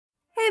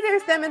there,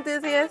 STEM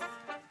enthusiasts!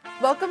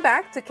 Welcome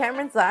back to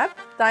Kameron's Lab,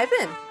 Dive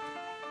In,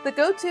 the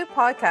go-to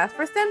podcast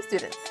for STEM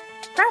students,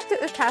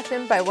 crafted with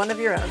passion by one of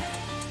your own.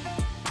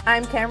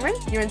 I'm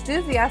Kameron, your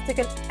enthusiastic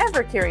and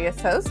ever-curious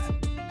host.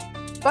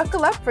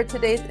 Buckle up for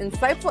today's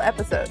insightful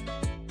episode.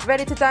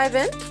 Ready to dive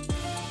in?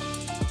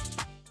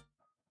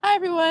 Hi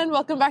everyone,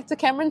 welcome back to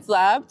Kameron's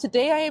Lab.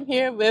 Today I am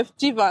here with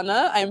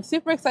Jeevana. I am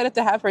super excited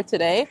to have her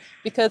today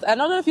because I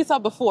don't know if you saw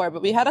before,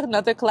 but we had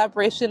another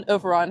collaboration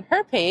over on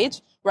her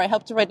page where I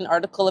helped her write an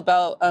article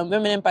about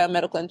women in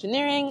biomedical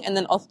engineering and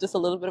then also just a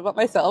little bit about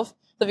myself.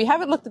 So if you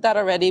haven't looked at that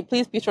already,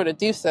 please be sure to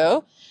do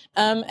so.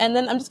 And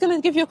then I'm just going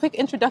to give you a quick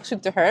introduction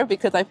to her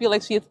because I feel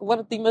like she is one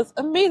of the most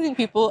amazing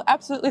people,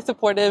 absolutely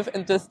supportive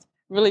and just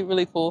really,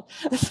 really cool.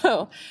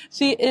 So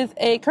she is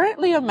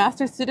currently a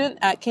master's student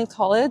at King's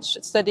College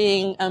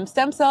studying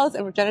stem cells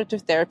and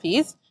regenerative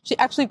therapies. She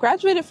actually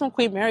graduated from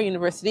Queen Mary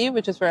University,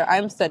 which is where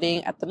I'm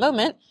studying at the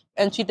moment,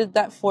 and she did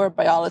that for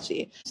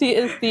biology. She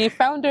is the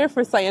founder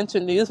for Scientia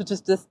News, which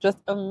is just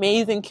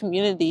amazing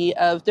community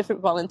of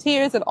different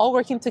volunteers and all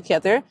working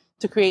together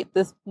to create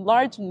this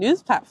large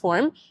news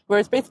platform where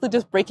it's basically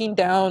just breaking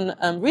down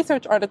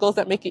research articles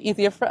that make it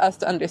easier for us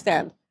to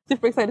understand.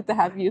 Super excited to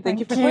have you. Thank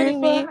you for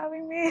joining me.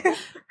 Having me.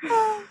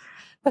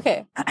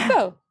 Okay,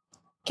 so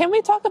can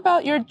we talk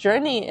about your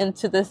journey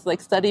into this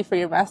study for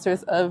your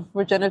master's of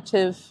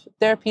regenerative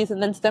therapies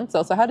and then stem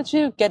cells? So how did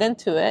you get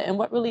into it and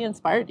what really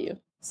inspired you?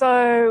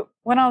 So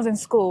when I was in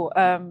school,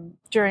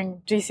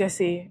 during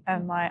GCSE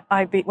and my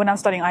IB, when I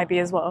was studying IB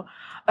as well,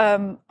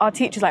 our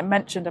teachers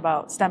mentioned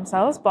about stem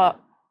cells, but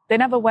they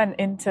never went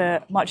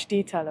into much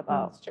detail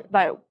about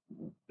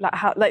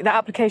how the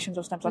applications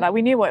of stem cells.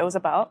 We knew what it was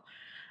about.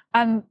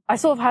 And I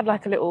sort of had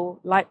a little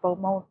light bulb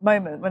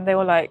moment when they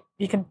were like,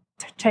 you can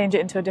change it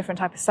into a different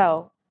type of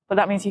cell, but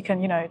that means you can,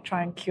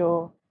 try and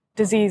cure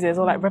diseases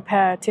or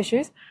repair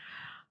tissues.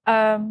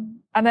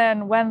 And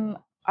then when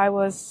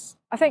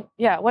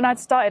when I'd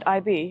started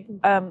IB,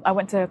 I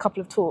went to a couple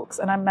of talks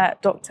and I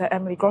met Dr.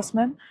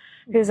 Grossman,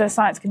 who's a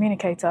science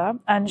communicator,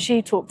 and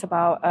she talked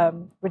about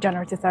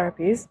regenerative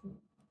therapies.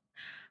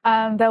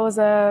 And there was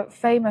a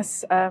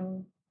famous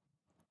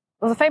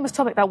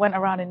topic that went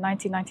around in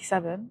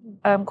 1997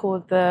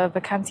 called the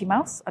vacancy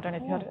mouse. I don't know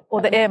if you heard it, or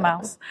the ear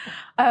mouse,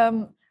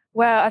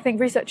 where I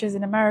think researchers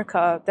in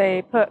America,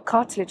 they put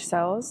cartilage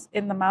cells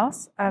in the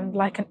mouse and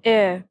an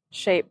ear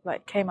shape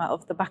came out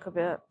of the back of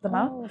the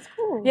mouth. Oh, that's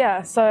cool.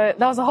 Yeah, so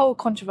that was a whole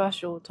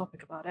controversial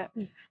topic about it.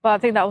 But I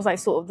think that was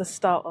sort of the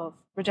start of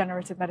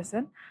regenerative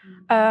medicine.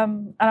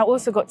 And I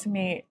also got to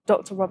meet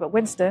Dr.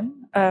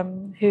 Winston,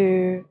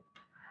 who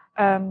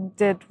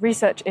did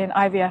research in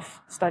IVF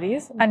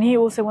studies, and he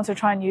also wants to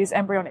try and use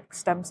embryonic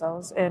stem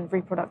cells in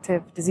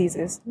reproductive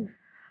diseases.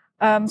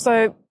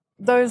 So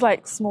those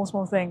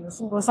small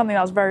things was something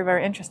I was very,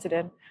 very interested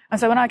in. And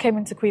so when I came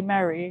into Queen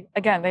Mary,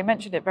 again, they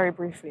mentioned it very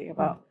briefly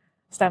about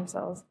stem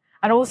cells.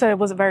 And also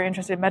was very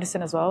interested in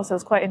medicine as well. So it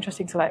was quite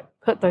interesting to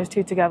put those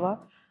two together.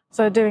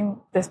 So doing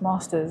this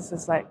master's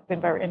has been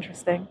very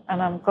interesting,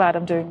 and I'm glad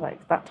I'm doing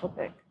that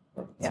topic.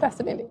 It's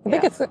fascinating. I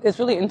think it's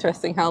really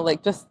interesting how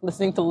just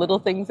listening to little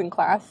things in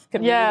class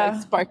can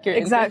really spark your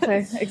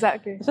interest.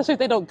 Exactly. Especially if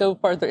they don't go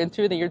farther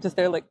into it and you're just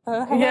there hello.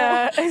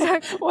 Yeah,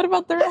 exactly. What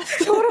about the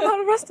rest? What about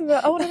the rest of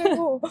it? I want to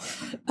know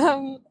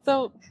more.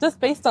 So just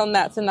based on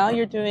that, so now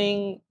you're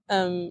doing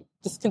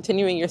just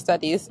continuing your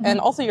studies and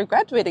also you're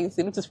graduating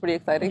soon, which is pretty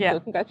exciting. Yeah.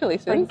 So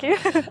congratulations. Thank you.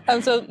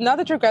 So now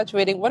that you're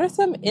graduating, what are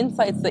some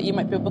insights that you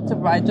might be able to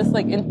provide just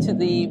into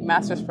the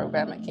master's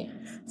program at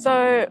King's?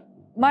 So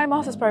my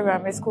master's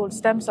program is called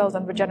Stem Cells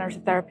and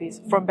Regenerative Therapies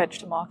from Bench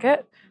to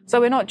Market. So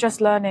we're not just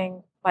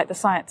learning the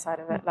science side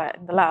of it,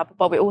 in the lab,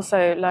 but we're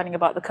also learning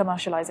about the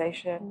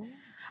commercialization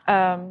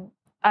and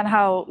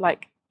how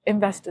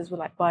investors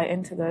will buy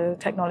into the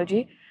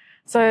technology.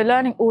 So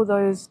learning all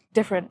those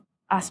different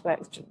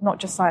aspects, not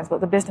just science,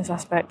 but the business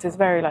aspect is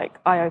very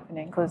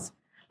eye-opening because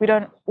we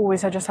don't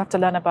always just have to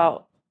learn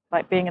about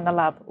being in the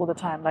lab all the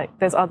time.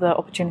 There's other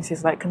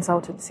opportunities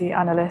consultancy,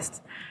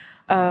 analysts.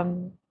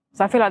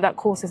 So I feel that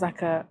course is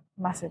a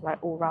massive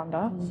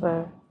all-rounder.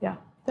 So yeah.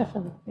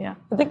 Definitely. Yeah.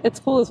 I think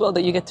it's cool as well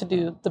that you get to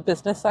do the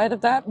business side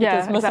of that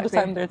because most of the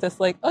time they're just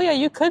oh yeah,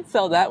 you could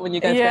sell that when you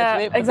guys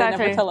graduate, but they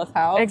never tell us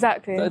how.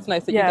 Exactly. So it's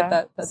nice that you get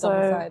that double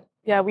side.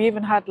 Yeah, we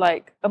even had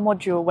a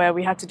module where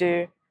we had to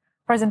do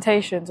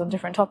presentations on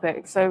different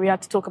topics. So we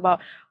had to talk about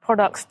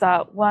products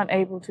that weren't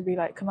able to be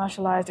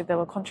commercialized if there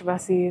were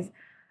controversies,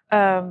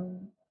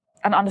 and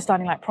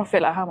understanding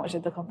profit, how much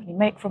did the company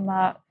make from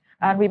that.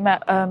 And we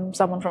met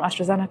someone from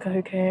AstraZeneca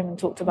who came and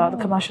talked about the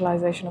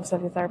commercialization of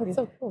cellular therapies.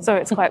 So cool. So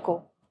it's quite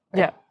cool.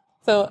 Yeah.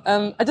 So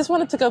I just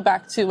wanted to go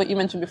back to what you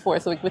mentioned before.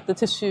 So with the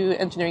tissue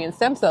engineering and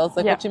stem cells,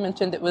 what you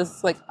mentioned, it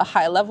was a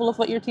high level of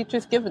what your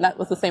teachers give, and that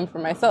was the same for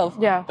myself.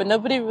 Yeah. But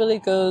nobody really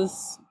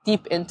goes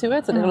deep into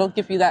it, so they don't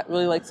give you that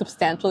really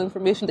substantial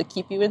information to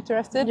keep you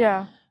interested.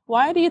 Yeah.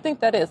 Why do you think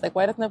that is?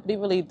 Why does nobody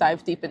really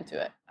dive deep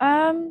into it?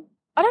 I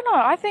don't know.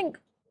 I think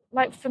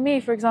for me,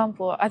 for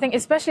example, I think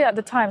especially at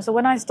the time, so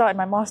when I started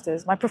my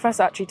master's, my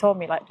professor actually told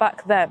me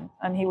back then,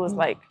 and he was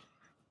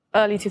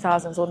early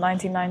 2000s or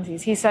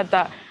 1990s, he said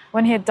that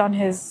when he had done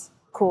his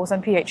course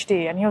and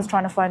PhD and he was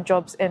trying to find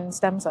jobs in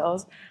stem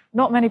cells,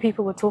 not many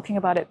people were talking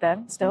about it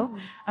then still.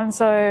 And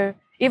so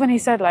even he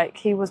said like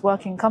he was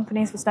working in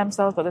companies for stem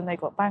cells, but then they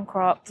got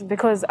bankrupt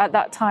because at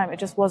that time it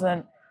just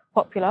wasn't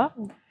popular.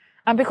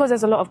 And because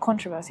there's a lot of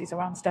controversies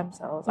around stem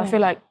cells, I feel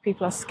like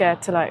people are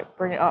scared to like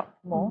bring it up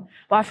more.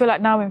 But I feel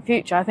like now in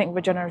future, I think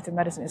regenerative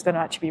medicine is going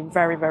to actually be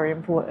very, very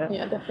important.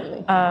 Yeah,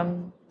 definitely.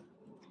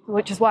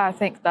 Which is why I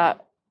think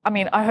that, I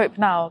mean, I hope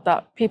now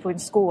that people in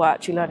school are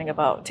actually learning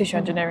about tissue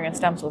engineering and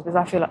stem cells, because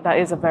I feel like that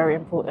is a very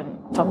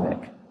important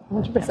topic.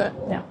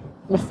 100%.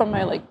 Yeah. From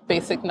my like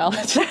basic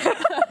knowledge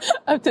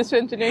of tissue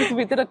engineering, so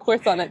we did a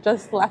course on it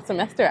just last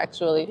semester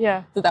actually.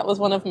 Yeah. So that was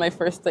one of my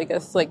first, I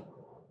guess, like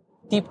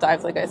deep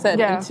dives, like I said,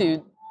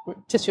 into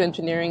tissue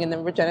engineering and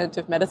then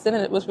regenerative medicine,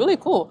 and it was really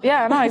cool.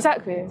 Yeah, no,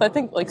 exactly. So I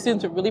think like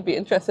students would really be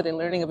interested in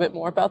learning a bit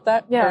more about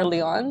that early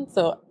on.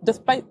 So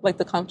despite like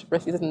the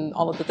controversies and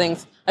all of the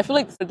things, I feel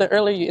like the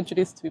earlier you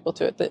introduce people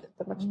to it, the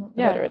much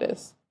better it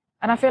is.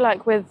 And I feel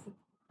like with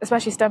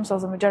especially stem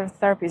cells and regenerative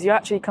therapies, you're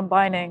actually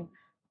combining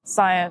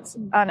science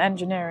and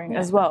engineering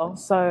as well.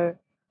 So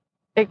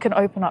it can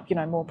open up, you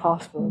know, more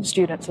paths for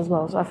students as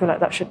well. So I feel like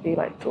that should be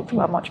like talked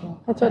about much more.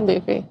 I totally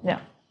agree. Yeah.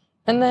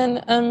 And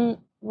then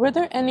were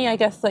there any, I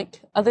guess,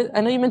 like other,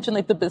 I know you mentioned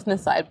like the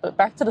business side, but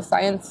back to the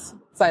science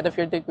side of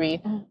your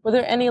degree, were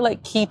there any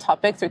like key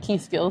topics or key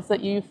skills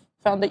that you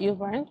found that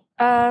you've learned?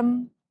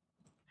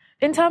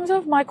 In terms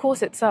of my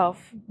course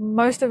itself,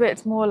 most of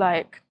it's more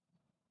like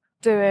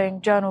doing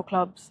journal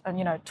clubs and,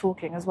 you know,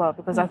 talking as well,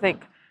 because I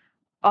think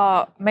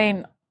our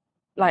main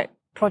like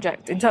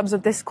project in terms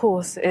of this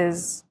course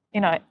is,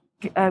 you know,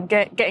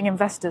 getting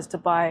investors to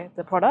buy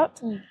the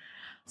product.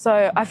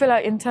 So I feel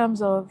like in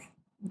terms of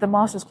the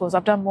master's course,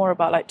 I've done more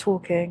about like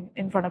talking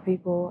in front of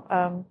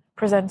people,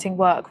 presenting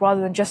work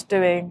rather than just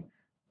doing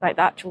like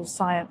the actual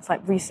science,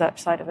 like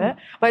research side of it.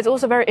 But it's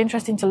also very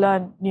interesting to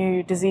learn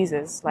new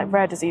diseases, like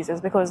rare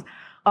diseases, because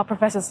our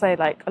professors say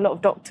like a lot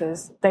of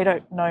doctors, they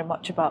don't know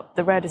much about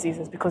the rare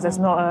diseases because there's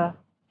not a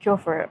cure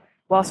for it.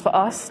 Whilst for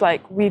us,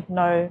 like we'd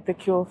know the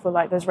cure for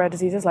like those rare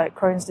diseases, like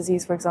Crohn's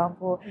disease, for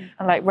example,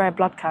 and like rare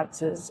blood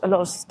cancers. A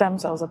lot of stem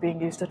cells are being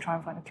used to try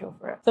and find a cure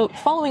for it. So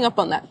following up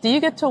on that, do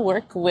you get to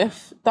work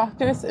with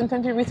doctors in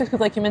terms of research? Because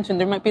like you mentioned,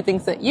 there might be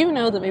things that you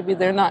know that maybe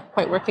they're not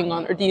quite working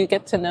on, or do you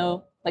get to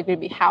know like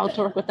maybe how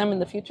to work with them in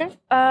the future?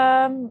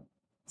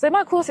 So in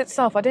my course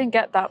itself, I didn't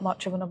get that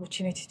much of an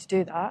opportunity to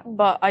do that,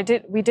 but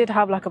we did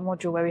have like a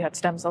module where we had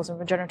stem cells and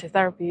regenerative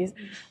therapies,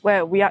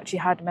 where we actually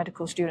had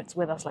medical students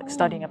with us, like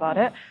studying about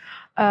it.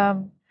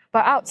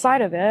 But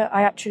outside of it,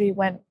 I actually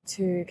went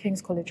to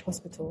King's College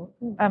Hospital,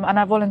 and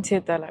I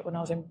volunteered there like when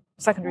I was in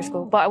secondary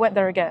school, but I went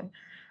there again.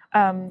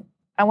 And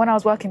when I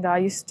was working there, I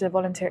used to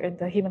volunteer in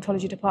the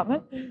hematology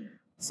department.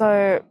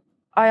 So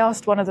I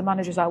asked one of the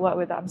managers I work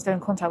with that I'm still in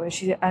contact with,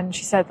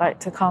 she said like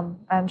to come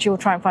and she will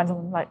try and find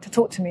someone like to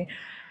talk to me.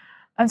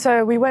 And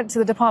so we went to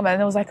the department, and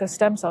there was like a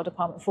stem cell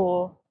department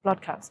for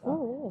blood cancer.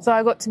 So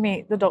I got to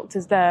meet the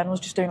doctors there and was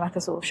just doing like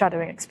a sort of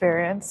shadowing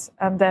experience,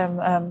 and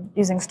then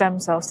using stem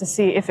cells to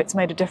see if it's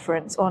made a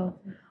difference on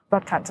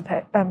blood cancer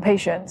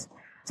patients.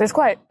 So it's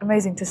quite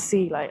amazing to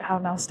see like how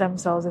now stem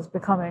cells is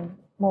becoming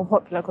more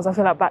popular, because I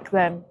feel like back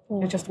then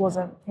it just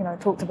wasn't, you know,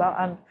 talked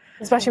about. And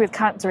especially with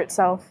cancer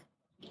itself,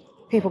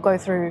 people go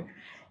through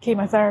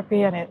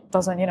chemotherapy and it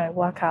doesn't, you know,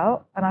 work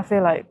out. And I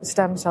feel like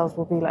stem cells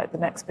will be like the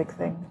next big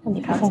thing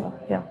in cancer.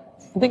 Yeah.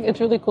 I think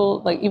it's really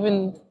cool, like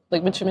even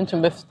like what you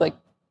mentioned with like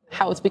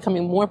how it's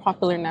becoming more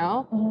popular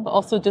now, but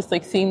also just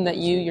like seeing that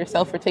you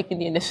yourself are taking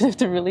the initiative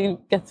to really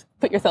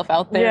put yourself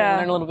out there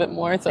and learn a little bit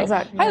more. So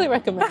highly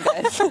recommend,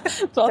 guys,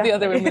 to all the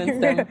other women in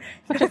STEM.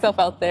 Put yourself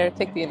out there,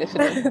 take the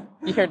initiative.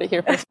 You heard it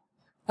here first.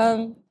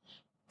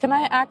 Can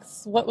I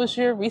ask, what was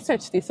your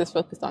research thesis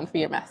focused on for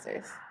your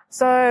master's?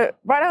 So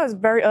right now it's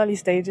very early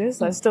stages,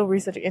 so I'm still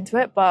researching into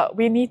it, but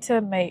we need to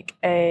make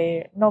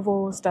a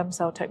novel stem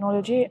cell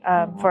technology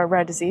for a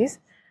rare disease.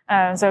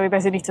 So we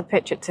basically need to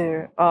pitch it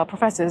to our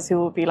professors, who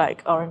will be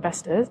like our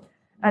investors,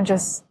 and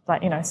just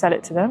like, you know, sell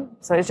it to them.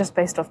 So it's just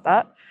based off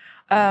that.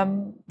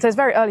 So it's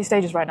very early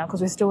stages right now, because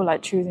we're still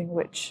like choosing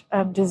which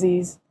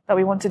disease that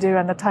we want to do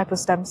and the type of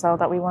stem cell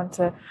that we want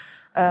to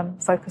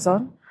focus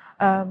on.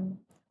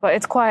 But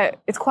it's quite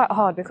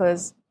hard,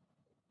 because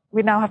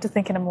we now have to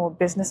think in a more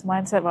business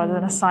mindset rather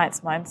than a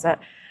science mindset.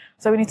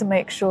 So we need to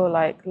make sure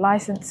like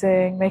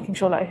licensing, making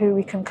sure like who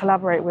we can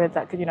collaborate with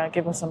that could, you know,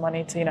 give us some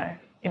money to,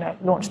 you know,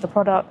 launch the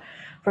product,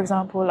 for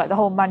example, like the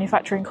whole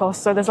manufacturing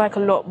costs. So there's like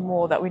a lot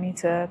more that we need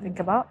to think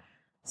about.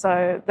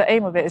 So the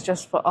aim of it is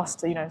just for us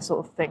to, you know,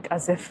 sort of think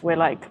as if we're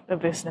like a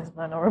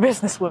businessman or a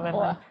businesswoman.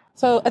 Wow.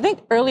 So I think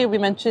earlier we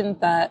mentioned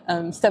that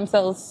stem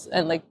cells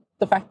and like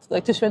the fact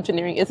like tissue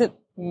engineering isn't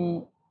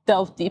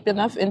delved deep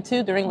enough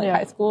into during like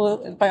high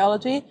school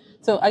biology.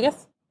 So I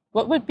guess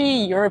what would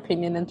be your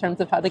opinion in terms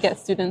of how to get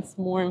students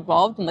more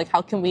involved, and like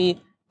how can we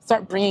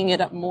start bringing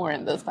it up more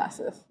in those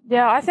classes?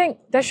 Yeah, I think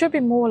there should be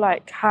more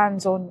like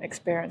hands-on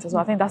experience as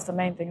well. I think that's the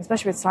main thing,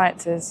 especially with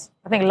sciences.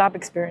 I think lab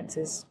experience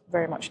is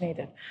very much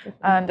needed.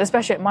 And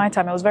especially at my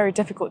time, it was very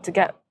difficult to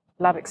get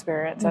lab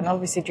experience. And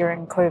obviously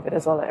during COVID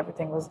as well,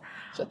 everything was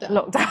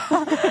locked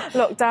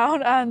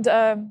down.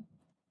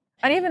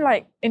 And even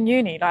like in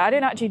uni, like I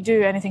didn't actually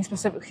do anything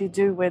specifically to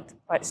do with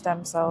like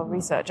stem cell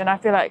research. And I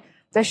feel like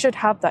they should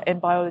have that in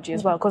biology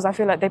as well, because I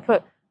feel like they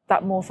put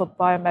that more for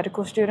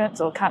biomedical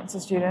students or cancer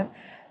students.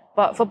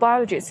 But for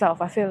biology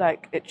itself, I feel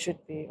like it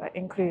should be like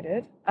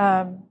included.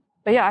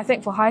 But yeah, I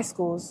think for high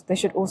schools, they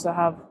should also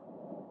have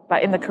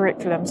like in the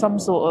curriculum some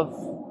sort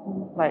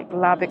of like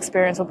lab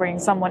experience or bringing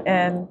someone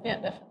in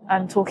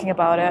and talking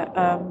about it.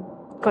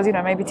 Because, you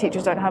know, maybe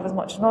teachers don't have as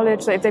much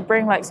knowledge. So if they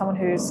bring like someone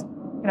who's,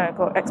 you know,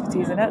 got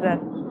expertise in it, then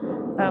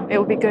it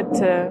would be good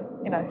to,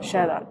 you know,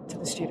 share that to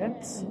the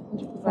students.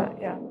 But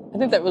yeah. I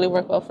think that really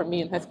worked well for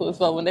me in high school as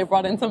well. When they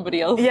brought in somebody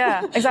else,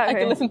 yeah, exactly. I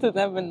could listen to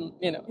them and,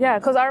 you know. Yeah,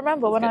 because I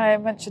remember when I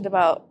mentioned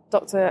about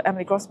Dr.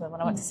 Emily Grossman when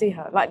I went to see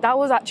her, like that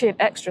was actually an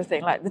extra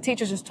thing. Like the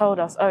teachers just told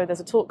us, oh, there's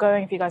a talk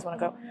going if you guys want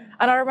to go.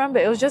 And I remember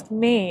it was just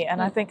me and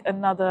I think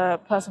another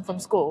person from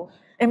school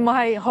in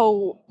my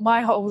whole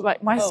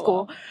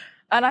school. Wow.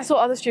 And I saw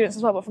other students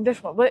as well, but from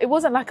different. But it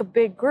wasn't like a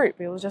big group.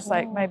 It was just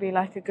like maybe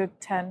like a good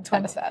 10, 20.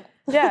 Kind of sad.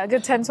 Yeah, a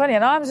good 10, 20.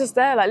 And I was just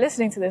there like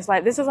listening to this.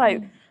 Like this is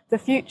like the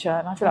future.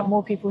 And I feel like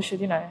more people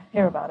should, you know,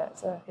 hear about it.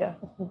 So yeah,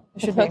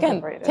 it should be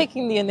incorporated.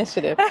 Taking the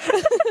initiative.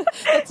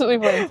 That's what we've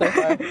learned so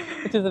far,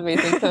 which is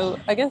amazing. So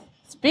I guess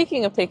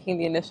speaking of taking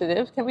the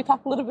initiative, can we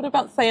talk a little bit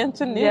about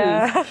Scientia News?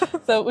 Yeah.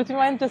 So would you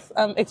mind just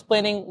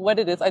explaining what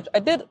it is? I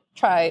did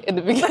try in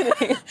the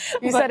beginning.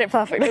 You said it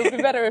perfectly. It would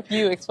be better if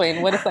you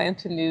explain what is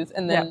Scientia News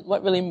and then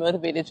what really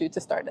motivated you to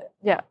start it.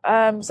 Yeah.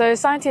 So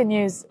Scientia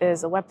News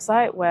is a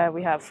website where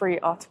we have free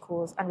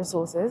articles and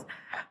resources.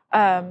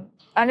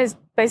 And it's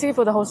basically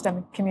for the whole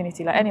STEM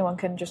community. Like anyone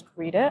can just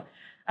read it.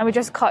 And we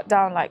just cut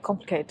down like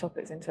complicated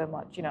topics into a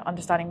much, you know,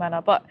 understanding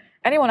manner. But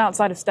anyone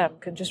outside of STEM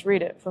can just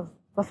read it for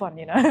fun,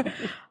 you know.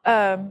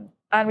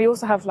 And we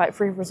also have like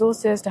free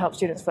resources to help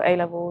students for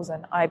A-levels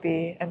and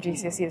IB and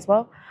GCSE as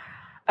well.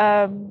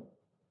 And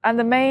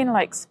the main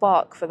like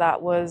spark for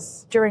that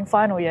was during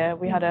final year,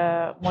 we had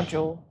a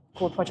module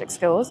called Project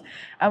Skills.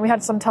 And we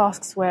had some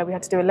tasks where we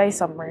had to do a lay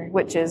summary,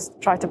 which is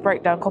try to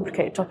break down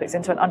complicated topics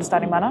into an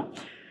understanding manner.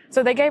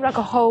 So they gave like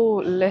a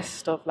whole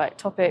list of like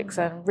topics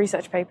and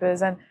research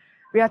papers, and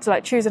we had to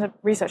like choose a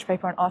research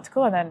paper and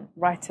article and then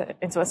write it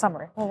into a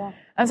summary. Oh, wow.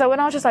 And so when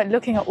I was just like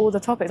looking at all the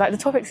topics, like the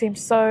topic seemed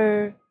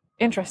so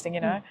interesting, you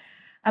know,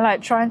 and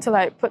like trying to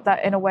like put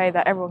that in a way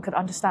that everyone could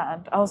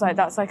understand. I was like,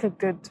 that's like a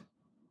good,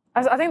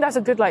 I think that's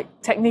a good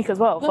like technique as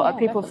well for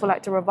people for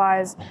like to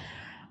revise.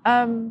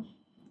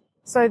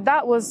 So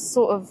that was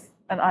sort of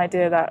an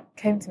idea that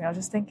came to me. I was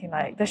just thinking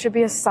like there should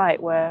be a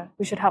site where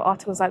we should have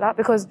articles like that,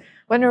 because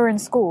when we were in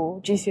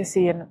school,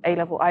 GCSE and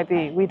A-level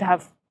IB, we'd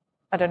have,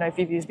 I don't know if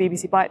you've used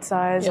BBC Bite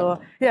Size or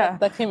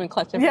that came in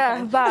clutch.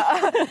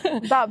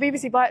 That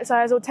BBC Bite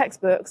Size or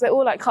textbooks, they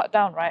all like cut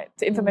down right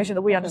to information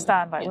that we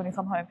understand like when we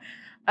come home.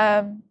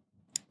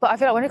 But I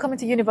feel like when we come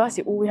into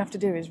university, all we have to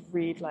do is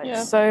read like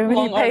so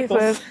many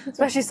papers,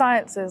 especially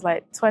sciences,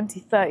 like 20,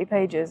 30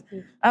 pages.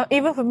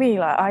 Even for me,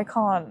 like I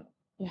can't.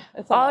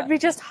 I'd be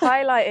just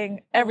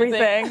highlighting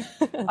everything.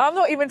 I'm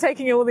not even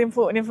taking all the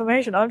important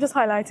information. I'm just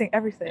highlighting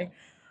everything.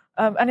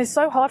 And it's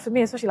so hard for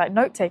me, especially like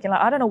note taking.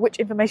 Like I don't know which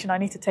information I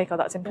need to take out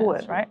that's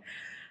important, right?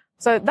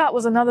 So that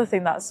was another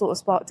thing that sort of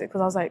sparked it,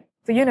 because I was like,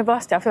 for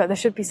university, I feel like there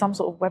should be some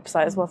sort of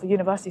website as well for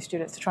university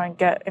students to try and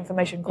get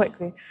information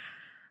quickly.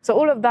 So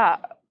all of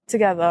that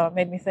together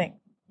made me think,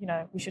 you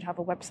know, we should have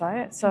a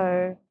website.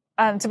 So,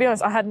 and to be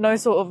honest, I had no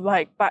sort of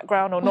like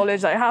background or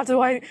knowledge, like how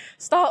do I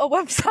start a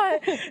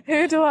website?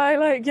 Who do I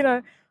like, you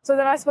know? So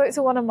then I spoke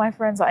to one of my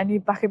friends that I knew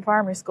back in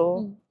primary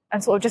school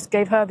and sort of just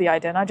gave her the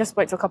idea. And I just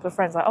spoke to a couple of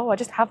friends like, oh, I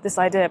just have this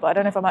idea, but I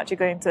don't know if I'm actually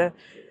going to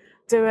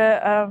do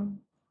it. And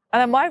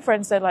then my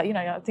friend said like, you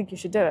know, I think you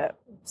should do it.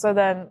 So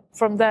then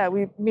from there,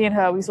 me and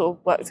her, we sort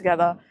of worked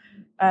together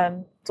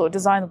and sort of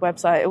designed the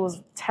website. It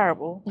was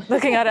terrible.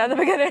 Looking at it at the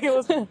beginning, it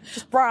was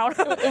just brown. It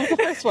was the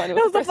first one. It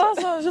was the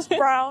first one. It was just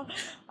brown.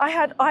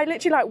 I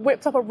literally like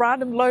whipped up a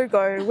random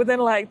logo within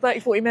like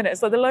 30, 40 minutes.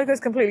 So the logo is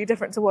completely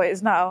different to what it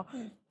is now.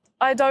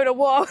 I don't know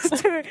what I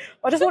was doing.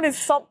 I just wanted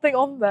something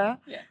on there.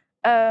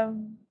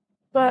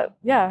 But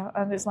yeah,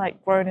 and it's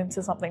like grown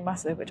into something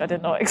massive, which I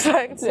did not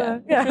expect.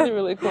 So, It's really,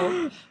 really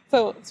cool.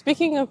 So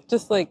speaking of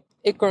just like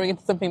it growing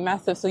into something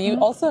massive, so you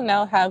also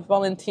now have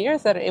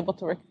volunteers that are able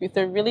to work with you.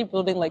 They're really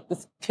building like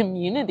this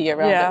community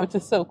around it, which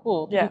is so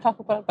cool. Can you talk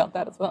about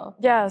that as well?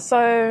 Yeah,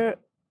 so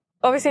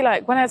obviously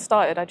like when I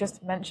started, I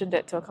just mentioned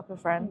it to a couple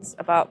of friends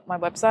about my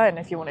website, and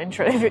if you're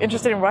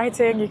interested in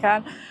writing, you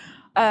can.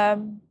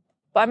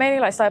 But I mainly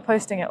like started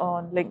posting it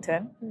on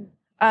LinkedIn.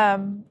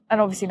 And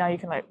obviously now you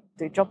can like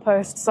do job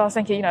posts. So I was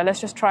thinking, you know,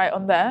 let's just try it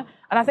on there.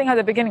 And I think at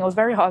the beginning it was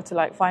very hard to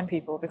like find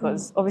people,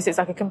 because obviously it's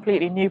like a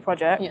completely new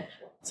project.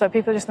 So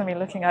people are just going to be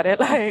looking at it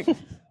like,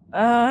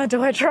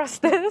 do I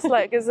trust this?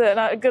 Like, is it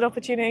a good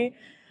opportunity?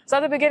 So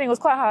at the beginning, it was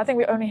quite hard. I think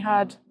we only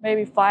had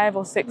maybe 5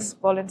 or 6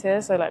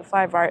 volunteers, so like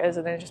 5 writers,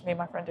 and then just me and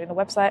my friend doing the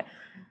website.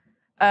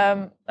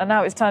 And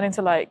now it's turned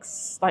into like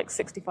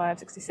 65,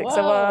 66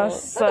 of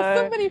us.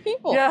 So many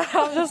people. Yeah,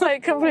 I'm just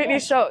like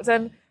completely shocked.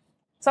 And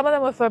some of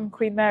them were from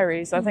Queen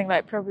Mary, so I think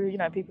like probably,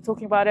 people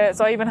talking about it.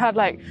 So I even had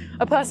like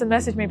a person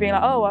message me being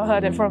like, oh, I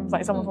heard it from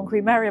like someone from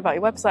Queen Mary about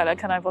your website, like,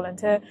 can I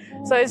volunteer?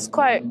 So it's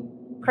quite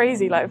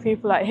crazy, like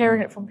people like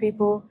hearing it from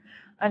people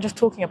and just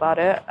talking about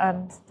it,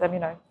 and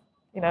then,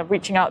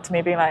 reaching out to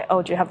me being like,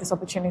 oh, do you have this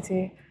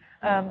opportunity?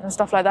 And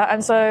stuff like that.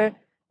 And so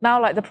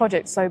now like the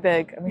project's so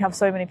big and we have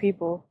so many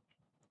people.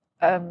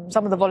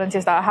 Some of the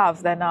volunteers that I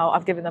have,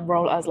 I've given them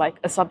role as like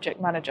a subject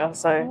manager.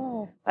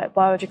 So like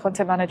biology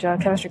content manager,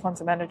 chemistry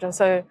content manager.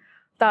 So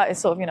that is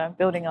sort of,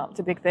 building up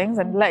to big things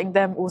and letting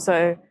them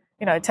also,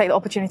 take the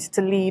opportunity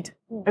to lead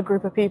a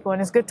group of people. And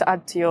it's good to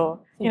add to your,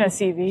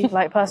 CV,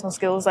 like personal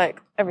skills,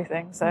 like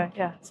everything. So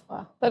yeah.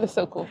 Wow, that is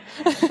so cool.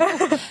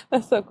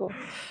 That's so cool.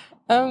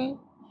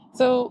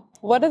 So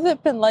what has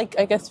it been like,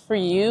 I guess, for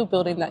you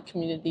building that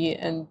community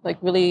and like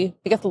really,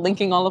 I guess,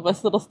 linking all of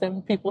us little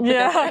STEM people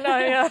together? Yeah, I know,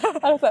 yeah.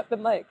 How has that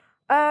been like?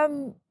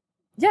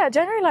 Yeah,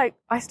 generally, like,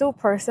 I still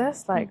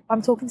process, like,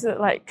 I'm talking to,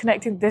 like,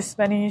 connecting this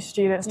many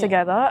students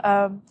together.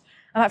 And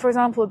like, for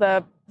example,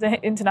 the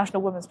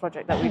International Women's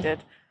Project that we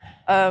did,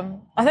 I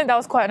think that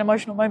was quite an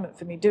emotional moment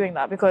for me doing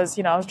that because,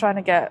 I was trying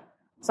to get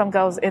some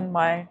girls in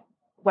my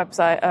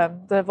website,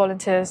 the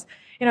volunteers,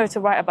 to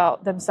write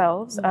about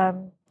themselves.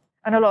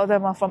 And a lot of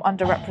them are from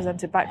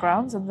underrepresented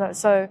backgrounds. And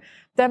so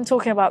them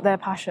talking about their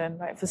passion,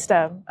 like, for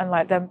STEM and,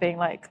 like, them being,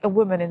 like, a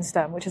woman in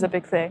STEM, which is a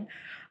big thing.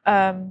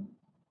 And,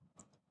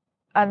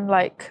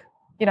 like,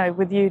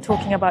 with you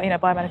talking about,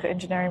 biomedical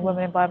engineering,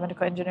 women in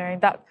biomedical engineering,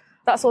 that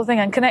sort of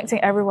thing, and connecting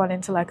everyone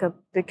into, like, a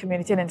big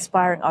community and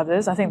inspiring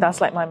others. I think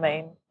that's, like, my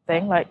main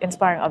thing, like,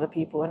 inspiring other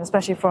people, and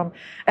especially from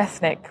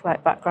ethnic,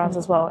 like, backgrounds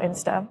as well in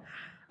STEM.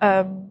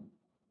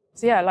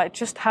 So yeah, like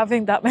just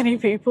having that many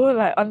people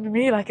like under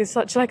me, like, is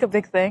such like a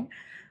big thing.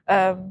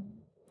 And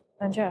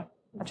yeah,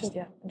 I just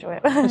enjoy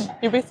it.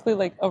 You're basically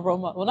like a role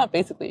model. Well, not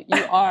basically.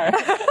 You are.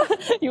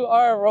 You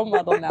are a role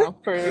model now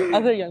for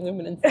other young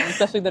women in STEM,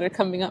 especially that are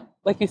coming up,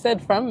 like you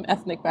said, from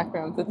ethnic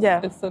backgrounds.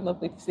 It's so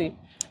lovely to see.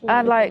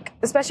 And like,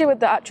 especially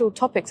with the actual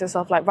topics and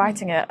stuff, like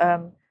writing it,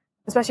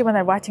 especially when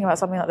they're writing about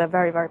something that they're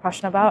very, very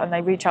passionate about, and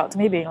they reach out to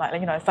me being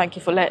like, thank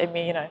you for letting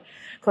me,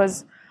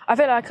 because I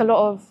feel like a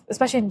lot of,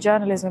 especially in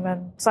journalism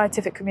and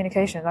scientific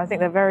communications, I think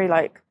they're very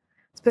like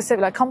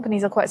specific. Like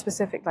companies are quite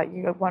specific. Like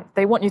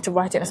they want you to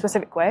write it in a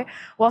specific way.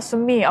 Whilst for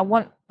me, I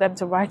want them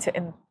to write it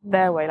in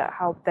their way, like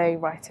how they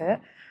write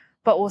it,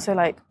 but also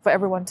like for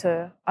everyone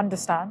to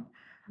understand.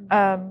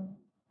 And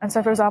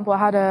so, for example, I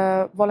had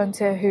a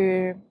volunteer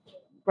who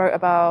wrote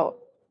about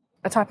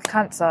a type of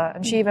cancer,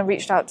 and she even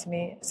reached out to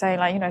me saying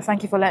like,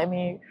 thank you for letting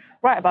me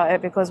write about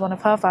it because one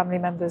of her family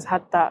members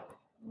had that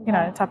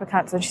type of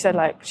cancer. And she said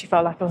like she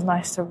felt like it was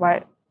nice to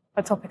write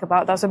a topic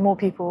about that so more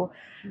people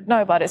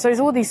know about it. So it's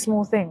all these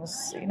small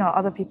things,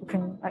 other people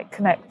can like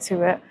connect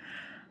to it.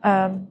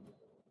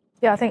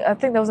 I think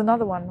there was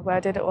another one where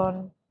I did it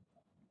on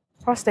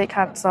prostate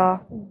cancer.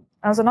 And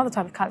there was another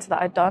type of cancer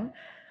that I'd done.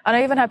 And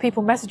I even had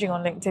people messaging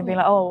on LinkedIn being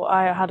like, oh,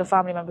 I had a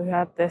family member who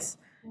had this,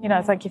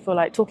 thank you for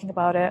like talking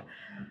about it.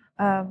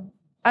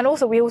 And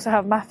also, we also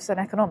have maths and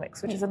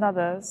economics, which is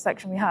another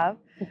section we have.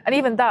 And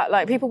even that,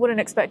 like, people wouldn't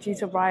expect you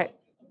to write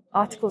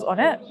articles on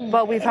it,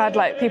 but we've had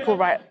like people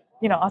write,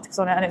 articles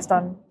on it, and it's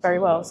done very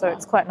well. So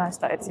it's quite nice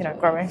that it's,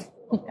 growing.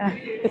 Yeah.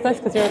 It's nice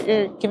because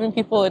you're giving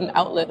people an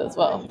outlet as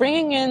well.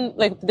 Bringing in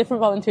like the different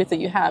volunteers that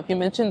you have, you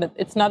mentioned that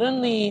it's not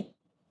only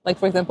like,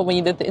 for example, when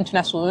you did the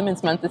International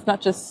Women's Month, it's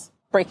not just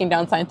breaking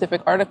down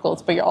scientific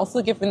articles, but you're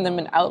also giving them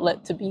an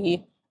outlet to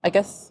be, I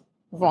guess,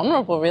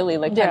 vulnerable, really,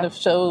 like kind of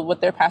show what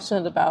they're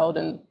passionate about,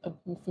 and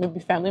maybe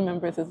family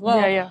members as well.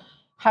 Yeah.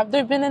 Have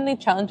there been any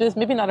challenges,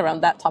 maybe not around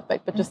that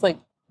topic, but just like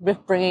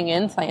with bringing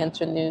in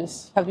Scientia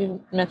news? Have you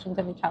mentioned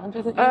any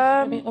challenges that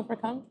you've maybe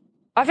overcome?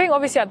 I think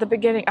obviously at the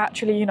beginning,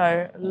 actually,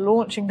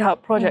 launching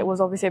that project was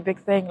obviously a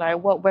big thing, like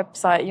what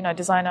website,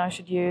 designer I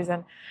should use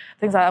and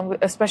things like that,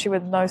 especially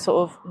with no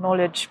sort of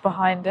knowledge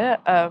behind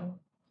it.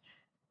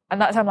 And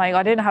that time, like,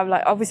 I didn't have,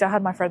 like, obviously I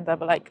had my friend there,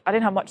 but, like, I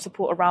didn't have much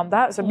support around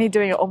that. So me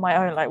doing it on my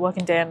own, like,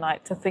 working day and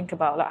night to think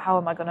about, like, how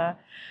am I going to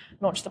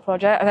launch the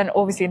project? And then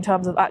obviously in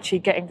terms of actually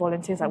getting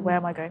volunteers, like, where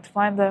am I going to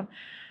find them?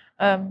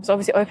 So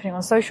obviously opening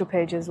on social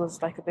pages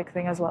was, like, a big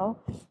thing as well.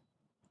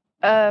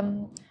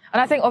 And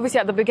I think obviously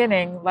at the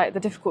beginning, like, the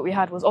difficulty we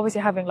had was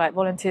obviously having, like,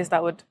 volunteers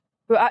who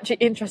were actually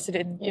interested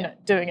in,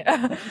 doing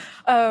it.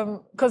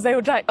 Because they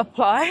would, like,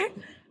 apply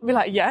and be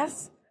like,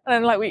 yes. And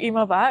then, like, we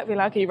email back, be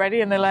like, are you ready?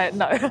 And they're like,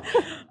 no.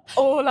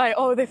 Or, like,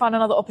 oh, they found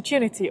another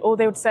opportunity. Or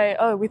they would say,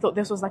 oh, we thought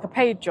this was, like, a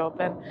paid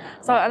job. And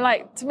so, and,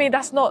 like, to me,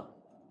 that's not...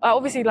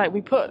 obviously, like,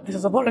 we put this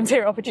as a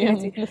volunteer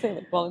opportunity. You can say,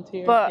 like,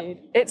 volunteer, but paid.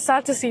 It's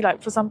sad to see,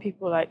 like, for some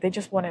people, like, they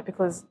just want it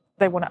because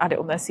they want to add it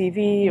on their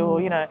CV or,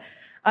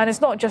 And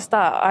it's not just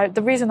that.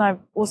 The reason I've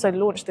also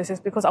launched this is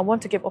because I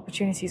want to give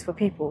opportunities for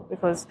people.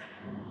 Because,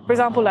 for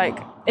example, like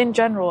in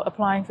general,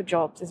 applying for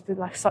jobs is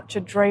like such a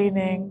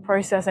draining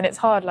process, and it's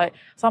hard. Like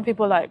some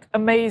people are like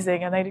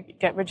amazing and they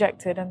get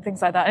rejected and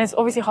things like that. And it's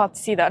obviously hard to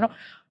see that. And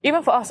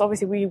even for us,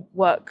 obviously, we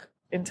work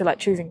into like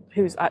choosing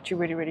who's actually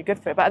really, really good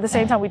for it. But at the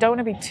same time, we don't want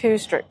to be too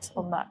strict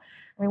on that.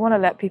 We want to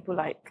let people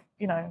like,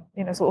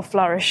 sort of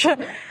flourish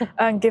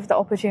and give the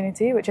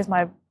opportunity, which is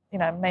my,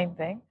 main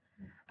thing.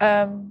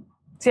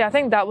 So yeah, I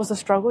think that was the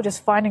struggle,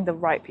 just finding the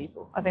right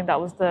people. I think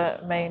that was the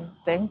main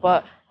thing.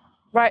 But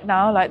right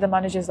now, like the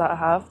managers that I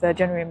have, they're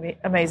genuinely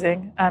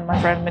amazing. And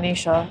my friend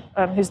Manisha,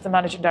 who's the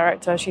managing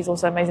director, she's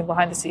also amazing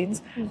behind the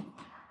scenes.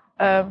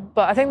 But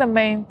I think the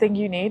main thing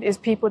you need is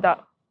people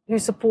who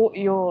support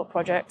your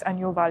project and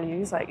your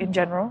values, like in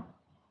general.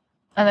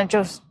 And then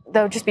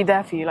they'll just be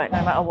there for you, like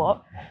no matter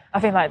what. I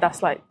think like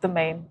that's like the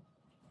main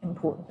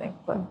important thing.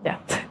 But yeah.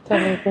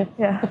 Totally agree.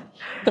 Yeah.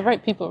 The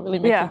right people really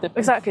make a difference.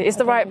 Exactly. It's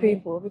the right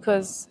people,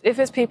 because if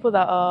it's people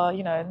that are,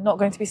 not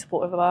going to be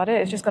supportive about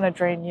it, it's just going to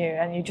drain you,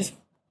 and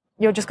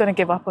you're just going to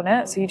give up on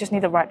it. So you just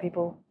need the right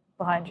people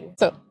behind you.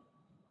 So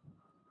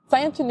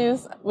Scientia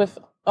News, with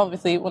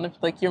obviously one of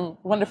like your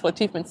wonderful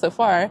achievements so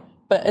far,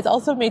 but it's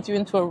also made you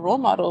into a role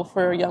model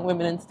for young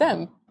women in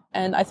STEM.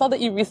 And I saw that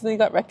you recently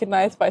got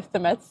recognized by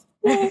STEMettes.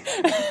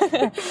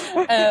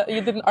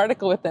 You did an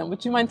article with them.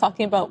 Would you mind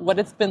talking about what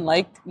it's been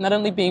like, not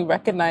only being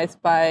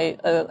recognized by,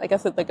 I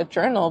guess it's like a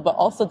journal, but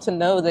also to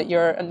know that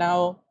you're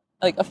now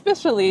like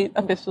officially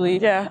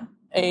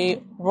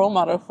a role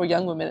model for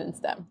young women in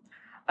STEM?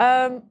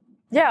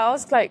 Yeah, I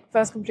was like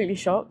first completely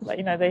shocked.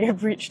 Like, they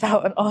had reached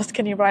out and asked,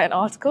 can you write an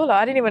article?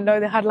 Like, I didn't even know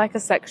they had like a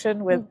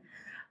section with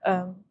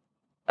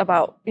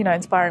about,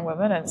 inspiring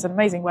women. And it's an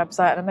amazing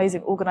website, an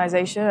amazing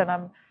organization.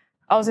 And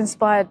I was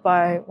inspired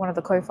by one of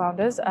the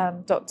co-founders,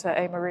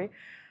 Dr. Marie.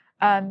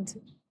 And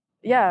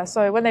yeah,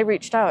 so when they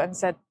reached out and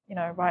said,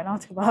 write an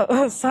article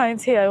about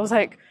science here, it was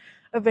like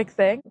a big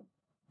thing.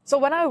 So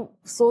when I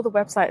saw the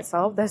website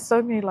itself, there's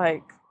so many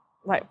like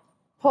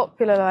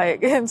popular,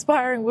 like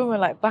inspiring women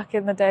like back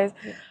in the days.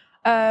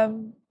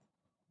 And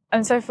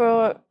so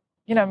for,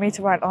 me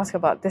to write an article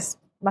about this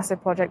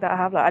massive project that I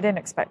have, like I didn't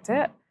expect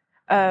it.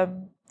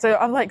 So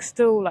I'm like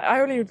still like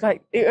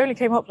it only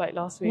came up like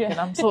last week, and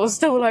I'm sort of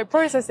still like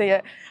processing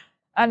it.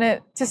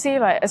 And to see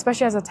like,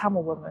 especially as a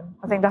Tamil woman,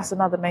 I think that's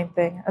another main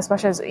thing,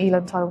 especially as an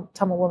Eelam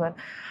Tamil woman.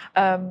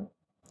 I'm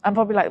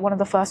probably like one of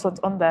the first ones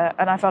on there,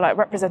 and I felt like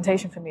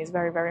representation for me is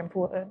very, very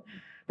important,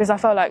 because I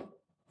felt like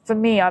for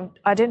me,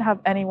 I didn't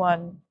have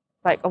anyone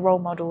like a role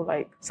model,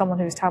 like someone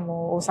who's Tamil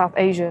or South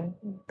Asian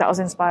that I was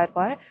inspired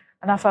by,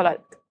 and I felt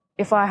like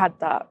if I had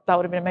that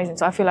would have been amazing.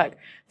 So I feel like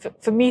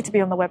for me to be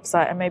on the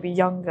website and maybe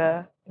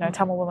younger,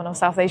 Tamil women or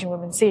South Asian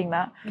women seeing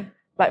that,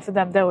 like for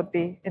them, they would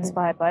be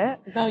inspired by it.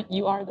 Now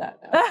you are that.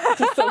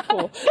 Which is so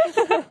cool.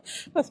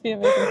 Must be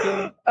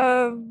amazing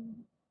feeling.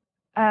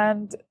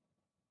 And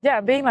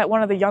yeah, being like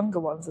one of the younger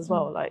ones as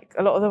well. Like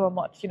a lot of them are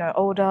much,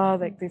 older.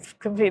 Like they've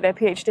completed their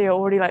PhD, are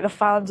already like the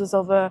founders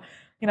of a,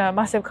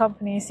 massive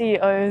company,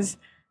 CEOs,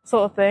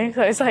 sort of thing.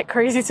 So it's like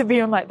crazy to be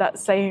on like that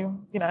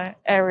same,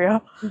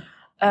 area.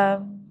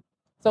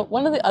 So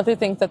one of the other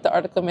things that the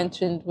article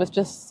mentioned was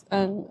just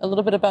a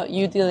little bit about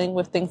you dealing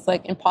with things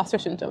like imposter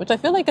syndrome, which I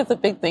feel like is a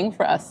big thing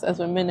for us as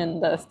women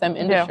in the STEM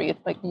industry. Yeah.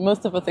 It's like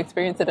most of us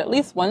experience it at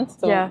least once.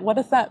 So what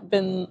has that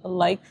been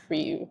like for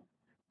you?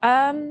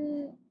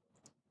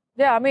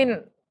 Yeah, I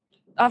mean,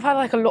 I've had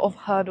like a lot of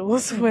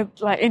hurdles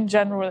with like in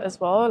general as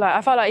well. Like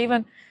I felt like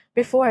even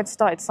before I'd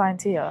started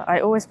Scientia,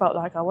 I always felt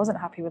like I wasn't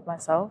happy with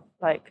myself.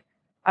 Like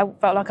I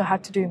felt like I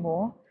had to do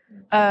more.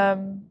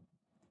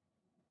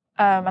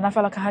 And I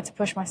felt like I had to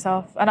push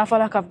myself. And I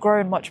felt like I've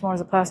grown much more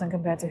as a person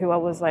compared to who I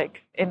was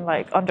like in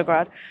like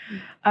undergrad.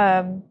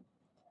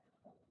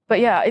 But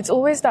yeah, it's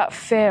always that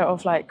fear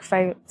of like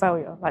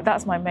failure. Like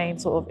that's my main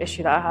sort of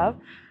issue that I have.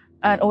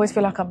 And always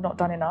feel like I'm not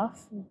done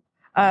enough.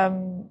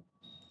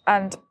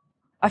 And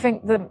I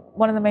think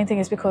one of the main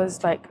things is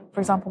because like,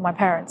 for example, my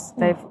parents,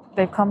 they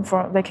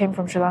came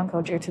from Sri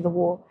Lanka due to the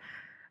war.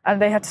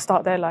 And they had to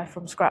start their life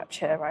from scratch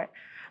here, right?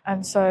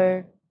 And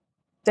so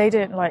they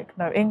didn't like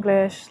know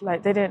English,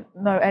 like they didn't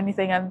know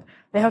anything, and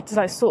they had to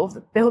like sort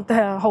of build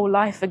their whole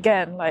life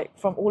again, like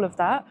from all of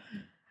that.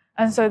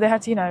 And so they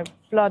had to,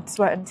 blood,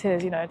 sweat and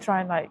tears,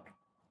 try and like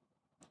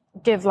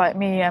give like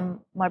me and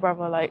my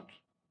brother like,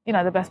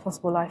 the best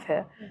possible life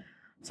here.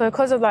 So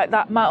because of like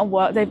that amount of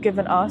work they've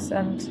given us,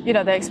 and,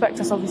 they expect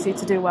us obviously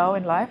to do well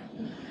in life.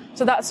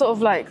 So that's sort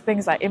of like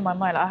things like in my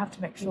mind, like, I have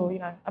to make sure,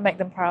 I make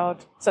them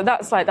proud. So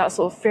that's like that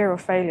sort of fear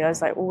of failure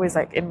is like always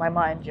like in my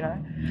mind,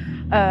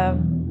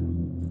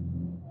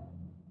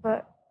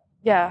 But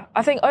yeah,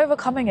 I think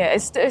overcoming it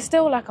is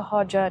still like a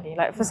hard journey.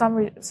 Like for some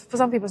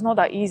people, it's not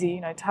that easy,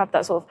 to have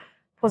that sort of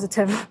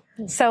positive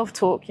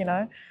self-talk,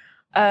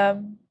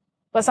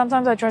 But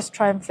sometimes I just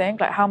try and think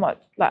like how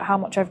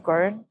much I've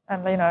grown,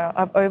 and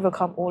I've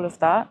overcome all of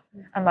that,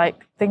 and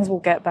like things will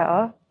get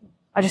better.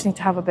 I just need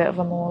to have a bit of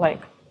a more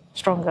like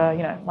stronger,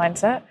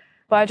 mindset,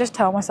 But I just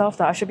tell myself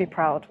that I should be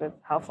proud with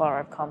how far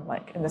I've come,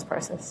 like, in this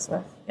process.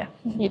 So, yeah.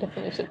 You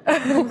definitely should.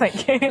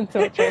 Thank you. That's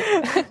so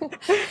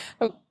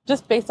true.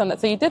 Just based on that,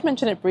 so you did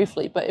mention it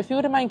briefly, but if you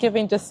wouldn't mind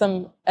giving just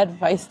some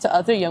advice to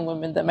other young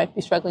women that might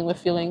be struggling with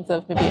feelings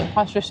of maybe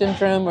imposter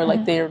syndrome or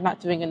like they're not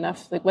doing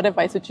enough, like what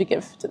advice would you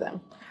give to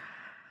them?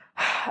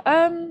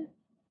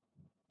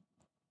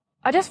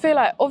 I just feel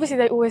like, obviously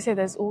they always say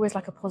there's always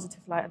like a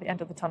positive light at the end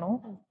of the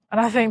tunnel.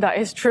 And I think that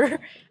is true.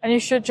 And you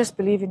should just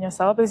believe in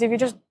yourself, because if you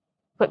just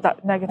put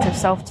that negative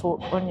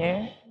self-talk on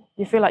you,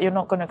 you feel like you're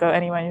not going to go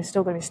anywhere and you're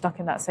still going to be stuck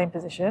in that same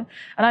position.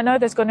 And I know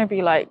there's going to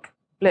be like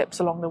blips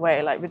along the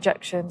way, like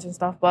rejections and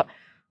stuff, but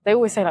they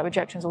always say like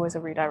rejection is always a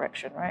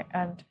redirection, right?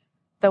 And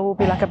there will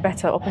be like a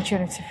better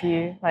opportunity for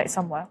you, like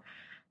somewhere.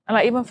 And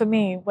like even for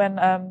me, when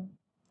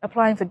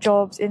applying for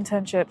jobs,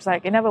 internships,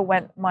 like it never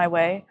went my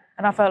way.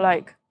 And I felt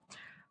like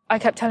I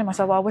kept telling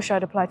myself, well, I wish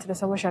I'd applied to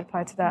this, I wish I'd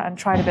applied to that, and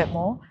tried a bit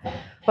more.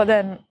 But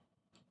then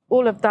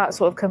all of that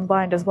sort of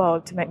combined as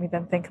well to make me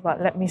then think about,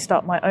 let me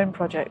start my own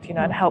project, you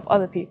know, and help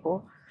other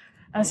people.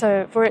 And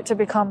so for it to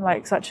become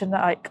like such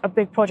a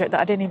big project that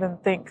I didn't even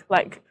think,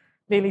 like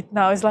nearly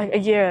now, it's like a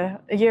year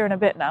and a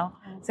bit now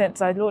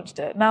since I launched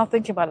it. Now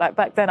thinking about like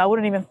back then, I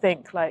wouldn't even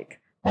think like,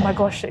 oh my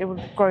gosh, it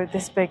would grow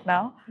this big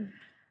now.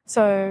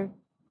 So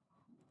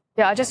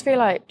yeah, I just feel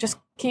like just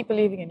keep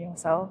believing in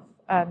yourself,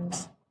 and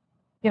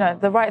you know,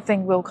 the right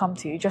thing will come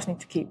to you. You just need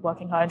to keep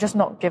working hard and just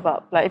not give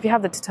up. Like if you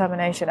have the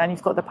determination and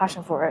you've got the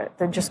passion for it,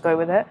 then just go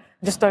with it.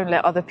 Just don't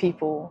let other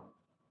people,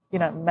 you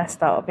know, mess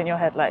that up in your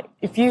head. Like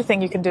if you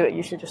think you can do it,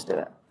 you should just do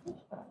it.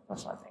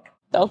 That's what I think.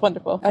 That was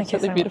wonderful.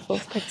 Absolutely beautiful.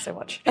 Thank you so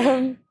much.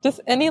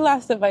 Just any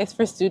last advice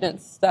for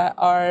students that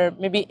are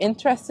maybe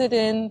interested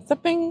in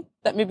something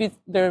that maybe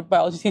their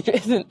biology teacher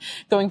isn't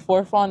going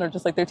forth on, or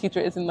just like their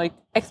teacher isn't like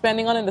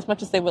expanding on it as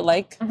much as they would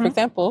like. For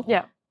example,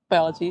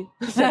 biology,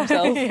 stem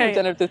cells,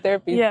 regenerative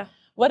therapies. Yeah.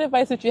 What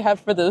advice would you have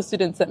for those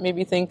students that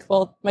maybe think,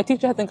 well, my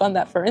teacher hasn't gone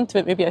that far into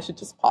it, maybe I should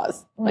just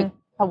pause? Like,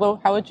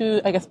 how would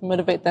you, I guess,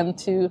 motivate them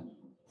to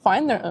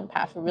find their own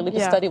path or really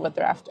just study what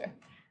they're after?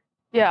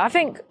 Yeah, I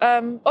think,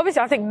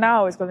 obviously, I think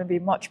now is going to be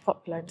much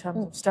popular in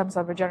terms of stem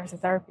cell regenerative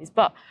therapies.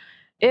 But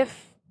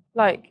if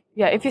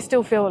you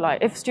still feel like,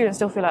 if students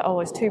still feel like, oh,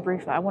 it's too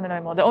brief, like, I want to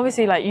know more, then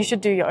obviously, like, you should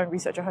do your own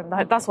research at home.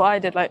 Like, that's what I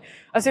did. Like,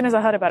 as soon as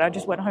I heard about it, I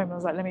just went home and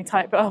was like, let me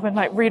type it up and,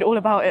 like, read all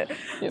about it,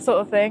 sort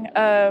of thing.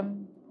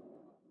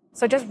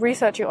 So just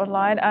research it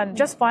online and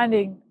just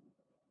finding,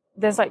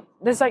 there's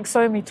like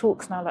so many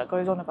talks now that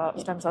goes on about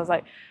stem cells,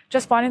 like,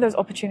 just finding those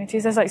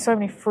opportunities. There's, like, so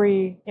many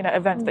free, you know,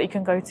 events that you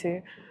can go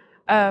to.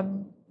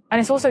 And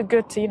it's also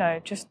good to, you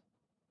know, just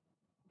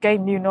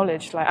gain new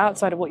knowledge, like,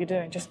 outside of what you're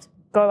doing. Just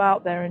go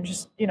out there and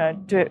just, you know,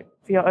 do it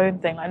for your own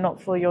thing, like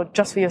not for your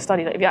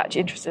study. Like if you're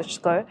actually interested,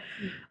 just go.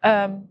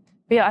 But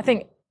yeah, I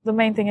think the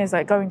main thing is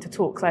like going to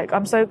talks. Like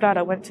I'm so glad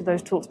I went to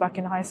those talks back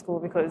in high school,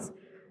 because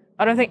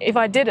I don't think if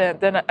I didn't,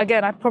 then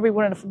again, I probably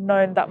wouldn't have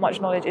known that much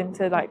knowledge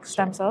into like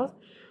stem cells.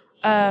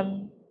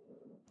 And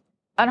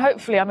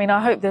hopefully, I mean, I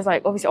hope there's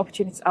like obviously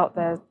opportunities out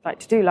there like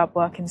to do lab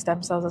work in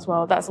stem cells as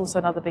well. That's also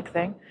another big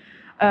thing.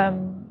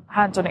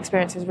 Hands-on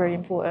experience is really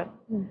important.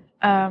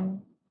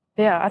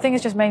 Yeah, I think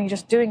it's just mainly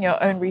just doing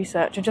your own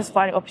research and just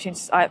finding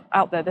opportunities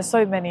out there. There's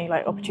so many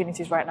like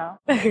opportunities right now.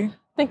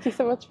 Thank you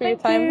so much for your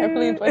time. I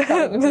really enjoyed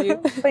talking with you.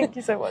 Thank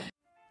you so much.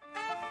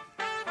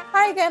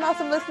 Hi again,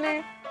 awesome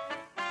listener.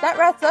 That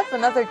wraps up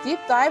another deep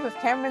dive of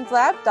Kameron's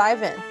Lab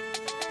Dive In.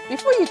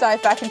 Before you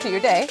dive back into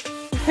your day,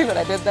 see what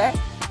I did there?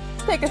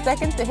 Take a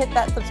second to hit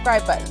that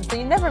subscribe button so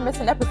you never miss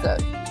an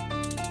episode.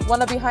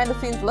 Want a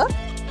behind-the-scenes look?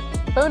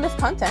 Bonus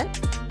content?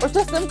 Or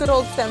just some good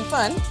old STEM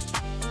fun?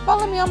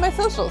 Follow me on my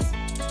socials.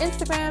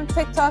 Instagram,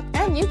 TikTok,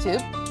 and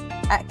YouTube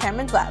at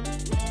Kameron's Lab.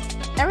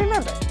 And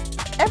remember,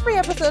 every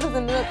episode is a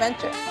new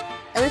adventure,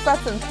 and we've got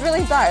some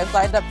thrilling dives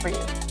lined up for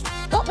you.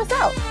 Don't miss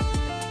out.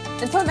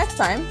 Until next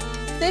time,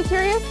 stay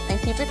curious and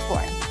keep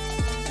exploring.